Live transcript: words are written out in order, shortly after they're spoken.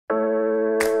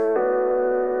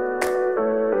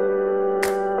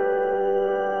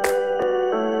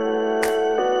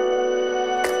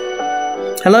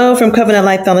Hello from Covenant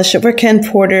Life Fellowship, where Ken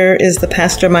Porter is the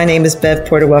pastor. My name is Bev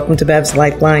Porter. Welcome to Bev's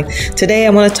Lifeline. Today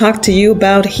I want to talk to you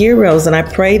about heroes, and I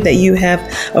pray that you have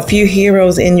a few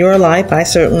heroes in your life. I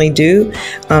certainly do.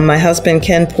 My husband,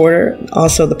 Ken Porter,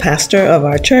 also the pastor of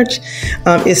our church,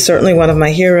 is certainly one of my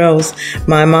heroes.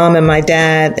 My mom and my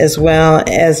dad, as well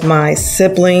as my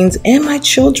siblings and my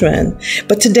children.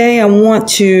 But today I want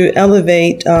to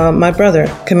elevate my brother,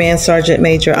 Command Sergeant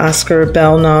Major Oscar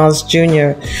Bell Niles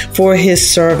Jr., for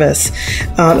his service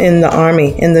in the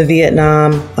Army in the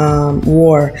Vietnam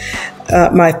War.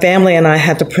 My family and I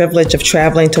had the privilege of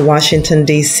traveling to Washington,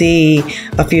 D.C.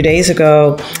 a few days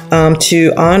ago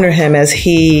to honor him, as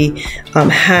he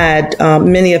had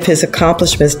many of his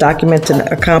accomplishments, documented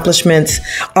accomplishments,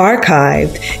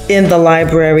 archived in the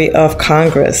Library of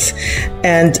Congress.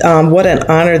 And what an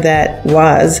honor that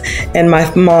was. And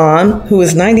my mom, who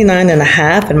is 99 and a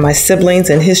half, and my siblings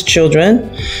and his children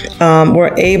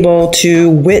were able to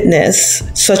witness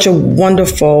such a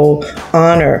wonderful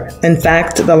honor. In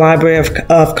fact, the Library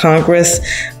of Congress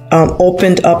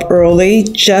opened up early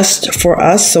just for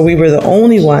us, so we were the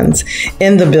only ones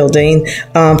in the building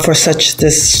for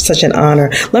such an honor.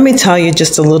 Let me tell you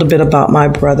just a little bit about my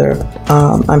brother.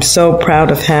 I'm so proud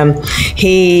of him.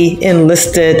 He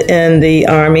enlisted in the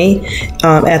Army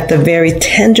at the very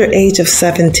tender age of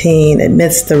 17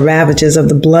 amidst the ravages of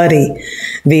the bloody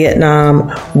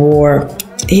Vietnam War.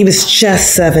 He was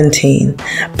just 17,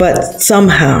 but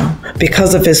somehow,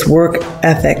 because of his work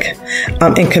ethic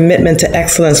and commitment to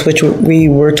excellence, which we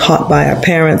were taught by our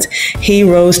parents, he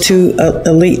rose to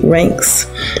elite ranks.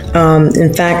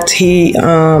 In fact,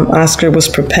 Oscar was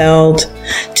propelled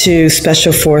to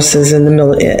special forces in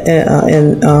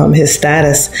his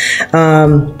status.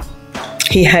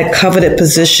 He had coveted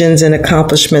positions and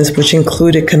accomplishments, which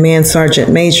included Command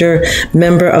Sergeant Major,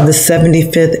 member of the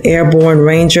 75th Airborne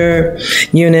Ranger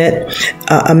Unit,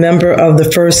 a member of the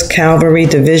 1st Cavalry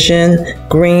Division,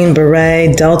 Green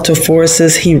Beret, Delta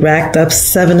Forces. He racked up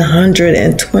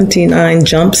 729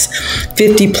 jumps,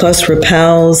 50 plus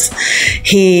rappels.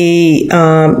 He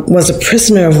was a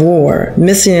prisoner of war,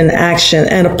 missing in action,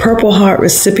 and a Purple Heart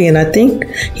recipient. I think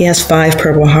he has 5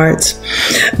 Purple Hearts.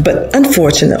 But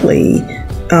unfortunately,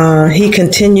 he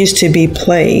continues to be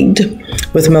plagued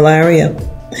with malaria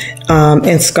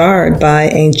and scarred by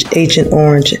Agent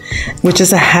Orange, which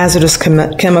is a hazardous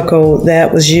chemical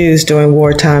that was used during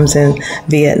war times in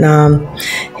Vietnam.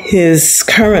 His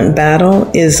current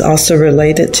battle is also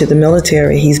related to the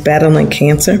military. He's battling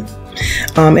cancer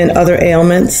and other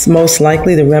ailments, most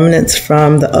likely the remnants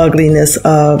from the ugliness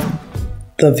of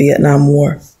the Vietnam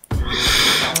War.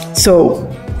 So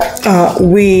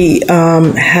we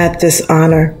had this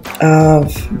honor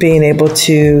of being able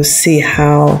to see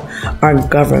how our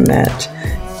government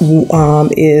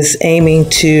is aiming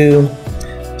to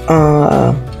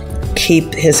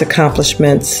keep his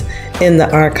accomplishments in the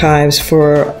archives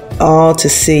for all to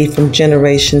see from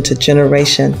generation to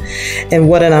generation. And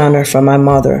what an honor for my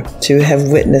mother to have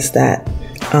witnessed that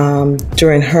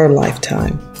during her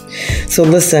lifetime. So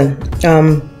listen,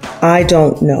 I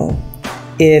don't know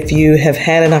if you have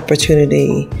had an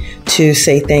opportunity to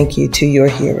say thank you to your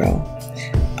hero.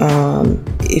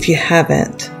 If you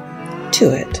haven't,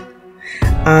 do it.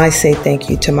 I say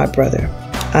thank you to my brother.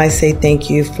 I say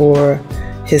thank you for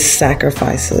his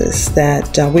sacrifices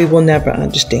that we will never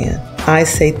understand. I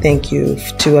say thank you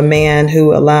to a man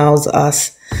who allows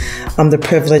us the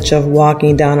privilege of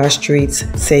walking down our streets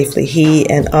safely, he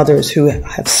and others who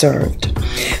have served.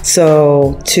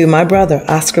 So to my brother,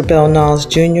 Oscar Bell Niles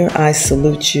Jr., I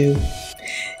salute you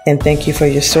and thank you for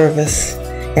your service.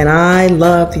 And I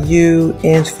love you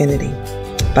infinity.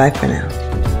 Bye for now.